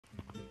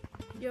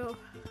Yo,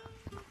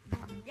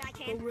 Yeah, I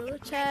can. gorilla Yeah, I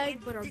tag,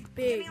 can. but are Just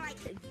big. Give me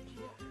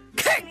like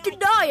Can't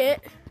deny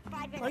it.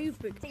 5 minutes. Are you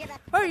big? to get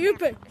that. Are you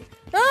big?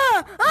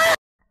 Ah! Ah!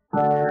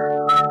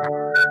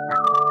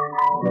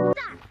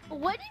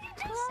 What did you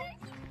just say?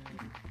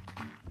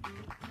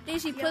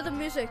 Daisy, play the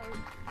music.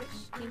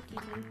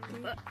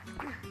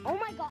 Oh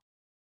my god.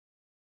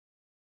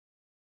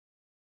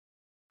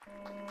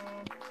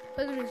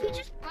 Play the He music.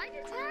 just tried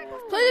to tackle.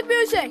 Play the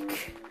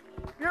music.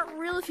 You're not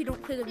real if you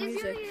don't play the He's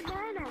music. really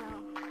bad now.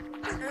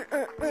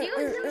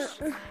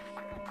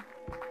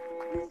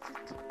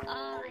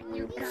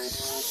 You guys.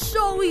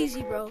 So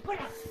easy, bro.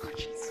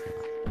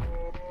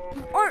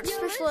 You aren't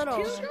special at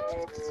all.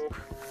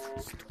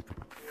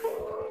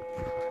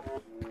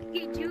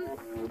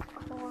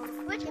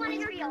 Which one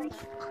is real?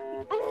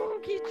 Oh,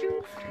 get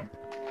you.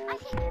 I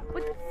think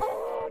with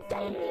Oh,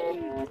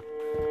 dang.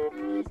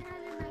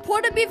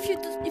 Point at me if you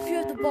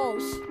have the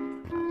balls.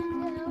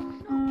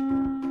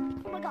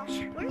 Oh my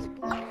gosh, where's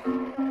Blue?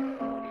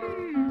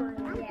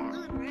 Yeah.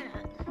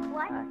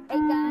 What? Hey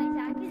guys,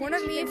 I can. Point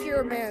at me if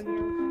you're a man.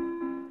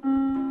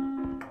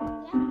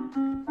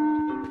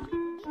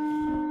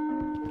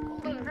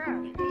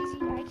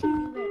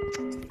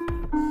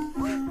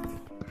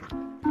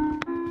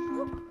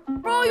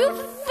 Bro, you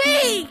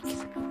fake!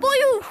 Boy,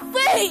 you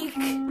fake!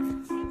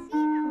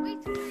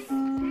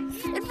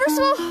 And first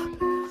of all,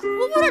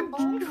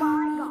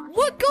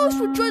 what ghost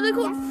would join the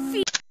code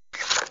feet?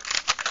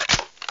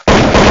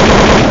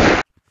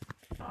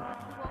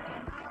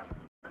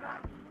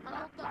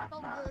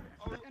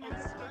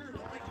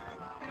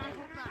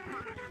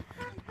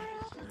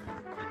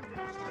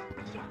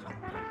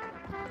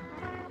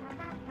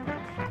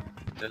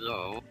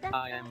 Hello,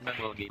 I am the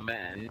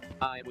Boogeyman.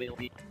 I will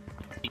be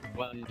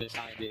one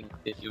deciding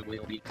if you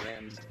will be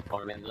cleansed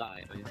or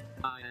enlivened.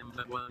 I am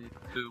the one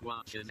who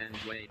watches and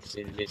waits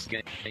in this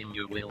game.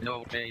 You will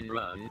no pain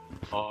run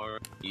for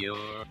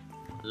your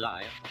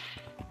life.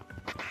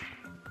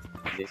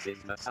 This is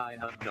the sign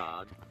of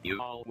God.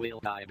 You all will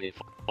die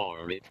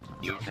before it.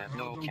 You have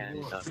no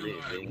chance of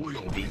living.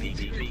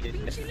 BBB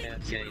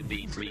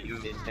you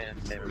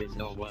intend. There is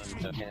no one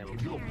to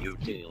help you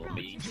kill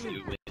me.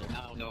 You will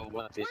now know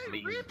what it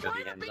means to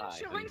be enlivened.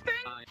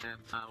 I have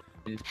found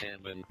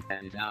heaven,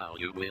 and now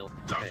you will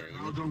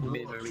pain,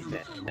 misery,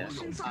 death.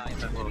 I,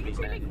 the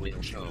Boogeyman,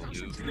 will show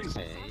you.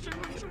 Say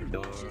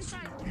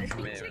your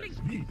prayers.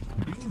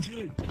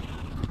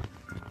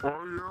 I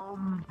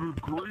am the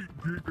great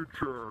Giga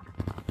Chad.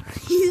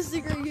 He's the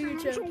great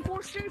Giga Chad.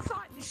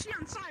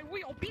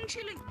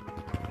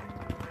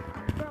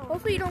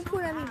 Hopefully you don't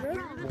point at me, bro.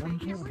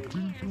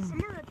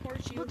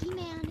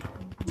 Boogeyman.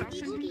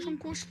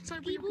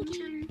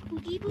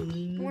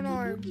 One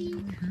arm.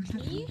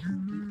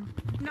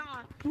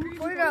 Nah.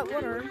 Point at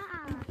one arm. Nah,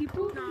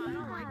 I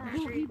don't like that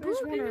shit. There's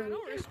one I arm.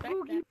 don't respect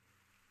that.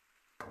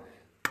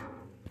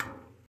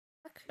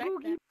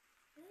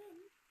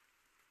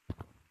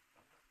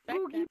 Back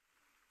that.